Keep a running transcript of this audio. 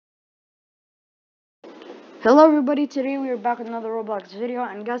Hello everybody, today we are back with another Roblox video,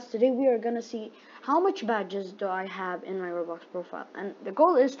 and guys, today we are gonna see how much badges do I have in my Roblox profile, and the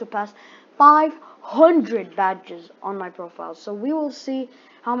goal is to pass 500 badges on my profile. So we will see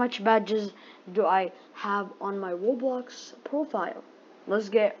how much badges do I have on my Roblox profile. Let's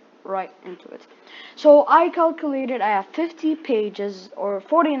get right into it. So I calculated I have 50 pages or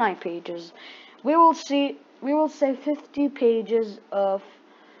 49 pages. We will say 50 pages of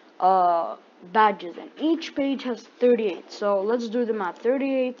badges, and each page has 38. So let's do the math.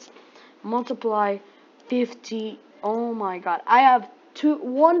 38 multiply 50. Oh my god, I have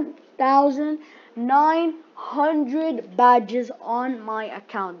 1,900 badges on my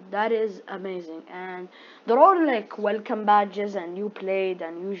account. That is amazing, and they're all like welcome badges, and you played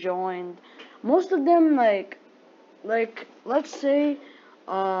and you joined. Most of them like let's say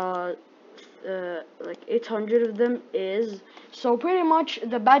like 800 of them is, so pretty much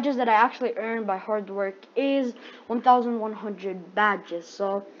the badges that I actually earned by hard work is 1,100 badges.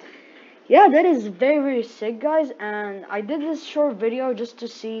 So yeah, that is very sick, guys, and I did this short video just to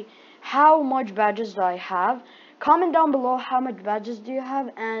see how much badges do I have. Comment down below how much badges do you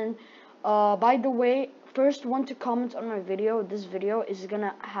have, and by the way, first one to comment on my video, this video is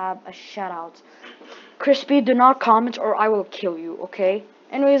gonna have a shout out. Crispy, do not comment or I will kill you, okay?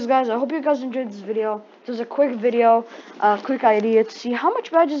 Anyways, guys, I hope you guys enjoyed this video. This was a quick video, quick idea to see how much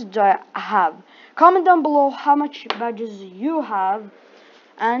badges do I have. Comment down below how much badges you have.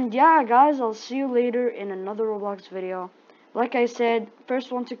 And yeah, guys, I'll see you later in another Roblox video. Like I said,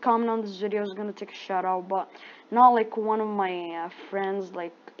 first one to comment on this video is gonna take a shout out, but not like one of my friends,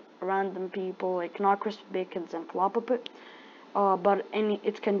 like random people, like not Crispy Bacons and Floppuppet. But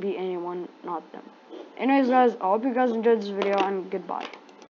it can be anyone, not them. Anyways, guys, I hope you guys enjoyed this video, and goodbye.